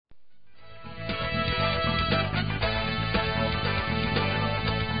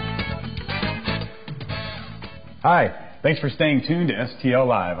Hi, thanks for staying tuned to STL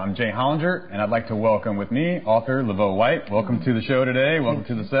Live. I'm Jay Hollinger, and I'd like to welcome with me author LaVeau White. Welcome to the show today. Welcome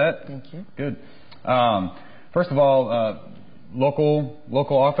to the set. Thank you. Good. First of all, local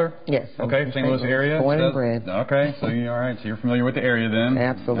author? Yes. Okay, St. Louis area? Born and bred. Okay, so all right, so you're familiar with the area then?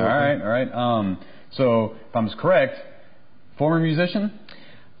 Absolutely. All right. So if I'm correct, former musician?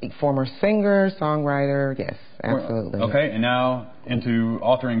 Former singer, songwriter, yes, absolutely. Okay, and now into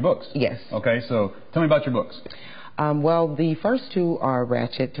authoring books? Yes. Okay, so tell me about your books. Well, the first two are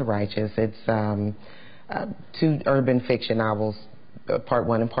Ratchet to Righteous. It's two urban fiction novels, part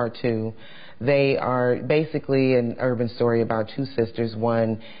one and part two. They are basically an urban story about two sisters.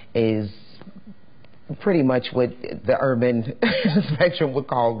 One is pretty much what the urban spectrum would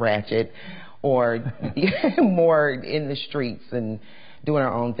call ratchet, or more in the streets and doing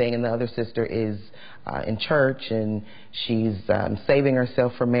her own thing, and the other sister is in church, and she's saving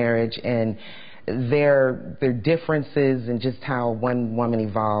herself for marriage, and their differences and just how one woman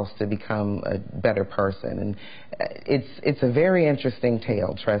evolves to become a better person. And it's a very interesting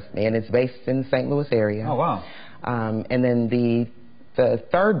tale, trust me, and it's based in the St. Louis area. Oh, wow. And then the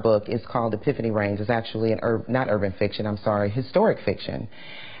third book is called Epiphany Reigns. It's actually not urban fiction, I'm sorry, historic fiction.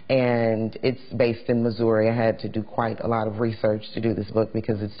 And it's based in Missouri. I had to do quite a lot of research to do this book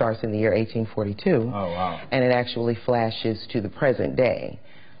because it starts in the year 1842. Oh, wow. And it actually flashes to the present day.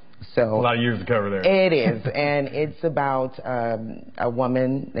 So a lot of years to cover there. It is. And it's about a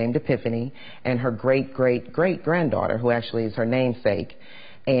woman named Epiphany and her great-great-great-granddaughter, who actually is her namesake,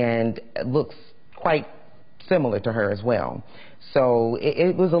 and looks quite similar to her as well. So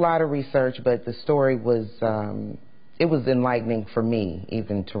it was a lot of research, but the story was... it was enlightening for me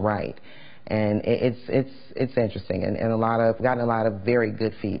even to write, and it's interesting, and gotten a lot of very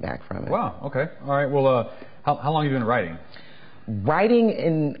good feedback from it. Wow. Okay. All right. Well, how long have you been writing? Writing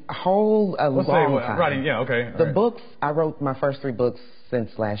in a long time. Writing. Yeah. Okay. The books, I wrote my first 3 books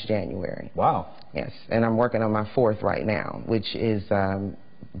since last January. Wow. Yes, and I'm working on my 4th right now, which is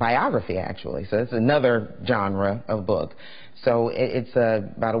biography, actually. So it's another genre of book. So it's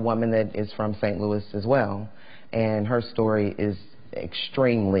about a woman that is from St. Louis as well. And her story is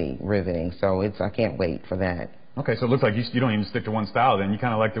extremely riveting, so I can't wait for that. Okay, so it looks like you don't even stick to one style then. You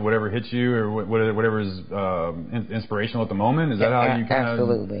kind of like whatever hits you or whatever is inspirational at the moment? Is that how you kind of...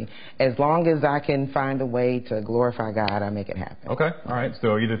 Absolutely. As long as I can find a way to glorify God, I make it happen. Okay, all right.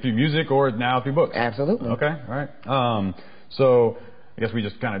 So either through music or now through books? Absolutely. Okay, all right. So I guess we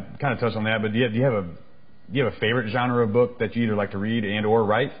just kind of touched on that, but do you have a favorite genre of book that you either like to read and or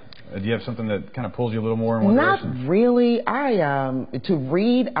write? Do you have something that kind of pulls you a little more in one direction? Not really. To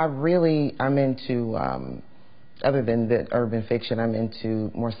read, I'm into, other than the urban fiction, I'm into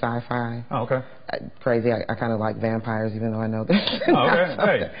more sci-fi. Oh, okay. Crazy. I kind of like vampires, even though I know that. Oh,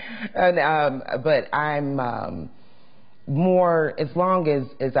 okay. And, but I'm more, as long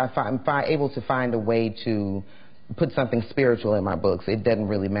as I'm able to find a way to put something spiritual in my books, it doesn't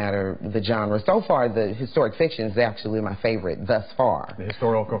really matter the genre. So far, the historic fiction is actually my favorite thus far. The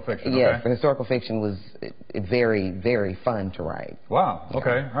historical fiction, yes, okay. The historical fiction was very, very fun to write. Wow,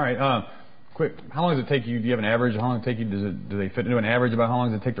 okay, all right. Quick, how long does it take you, do you have an average? How long does it take you, do they fit into an average about how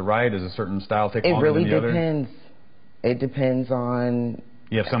long does it take to write? Does a certain style take longer than the other? It really depends. It depends on...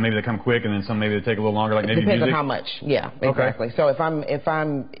 You have some maybe that come quick, and then some maybe that take a little longer, like maybe music. Depends on how much. Yeah, exactly. Okay. So if I'm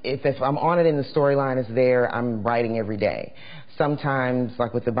on it and the storyline is there, I'm writing every day. Sometimes,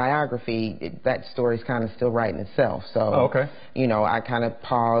 like with the biography, that story's kind of still writing itself. So, you know, I kind of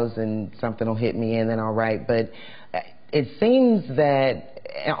pause and something will hit me, and then I'll write. But it seems that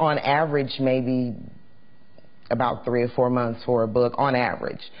on average, maybe about 3 or 4 months for a book, on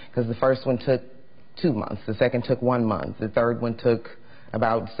average, because the first one took 2 months, the second took 1 month, the third one took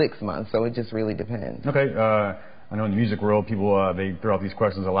about 6 months, so it just really depends. Okay, I know in the music world, people, they throw out these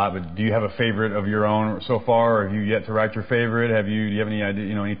questions a lot, but do you have a favorite of your own so far, or have you yet to write your favorite? Do you have any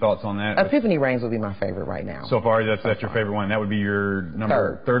idea, any thoughts on that? Epiphany Reigns would be my favorite right now. So far, that's your favorite one. That would be your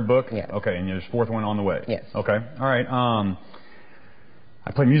third book? Yes. Okay, and there's 4th one on the way? Yes. Okay, all right. I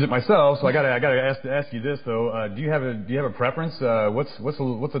play music myself, so I gotta ask you this though. Do you have a preference? What's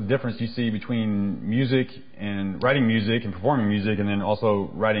the difference you see between music and writing music and performing music, and then also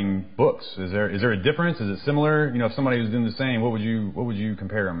writing books? Is there a difference? Is it similar? If somebody was doing the same, what would you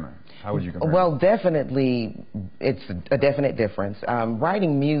compare them? How would you compare? Well, definitely, it's a definite difference.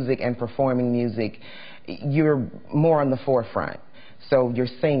 Writing music and performing music, you're more on the forefront. So you're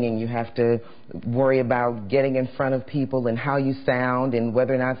singing, you have to worry about getting in front of people and how you sound and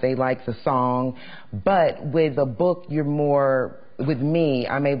whether or not they like the song. But with a book, you're more, with me,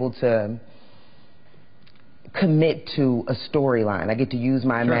 I'm able to commit to a storyline. I get to use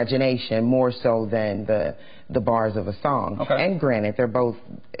my imagination more so than the bars of a song. Okay. And granted, they're both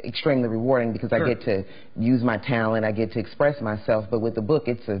extremely rewarding because I get to use my talent, I get to express myself, but with the book,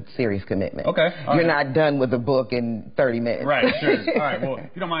 it's a serious commitment. Okay. You're not done with the book in 30 minutes. Right, sure. All right, well, if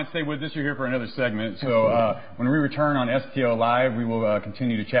you don't mind, stay with us. You're here for another segment. So when we return on STL Live, we will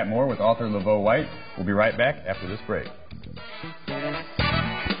continue to chat more with author LaVeau White. We'll be right back after this break.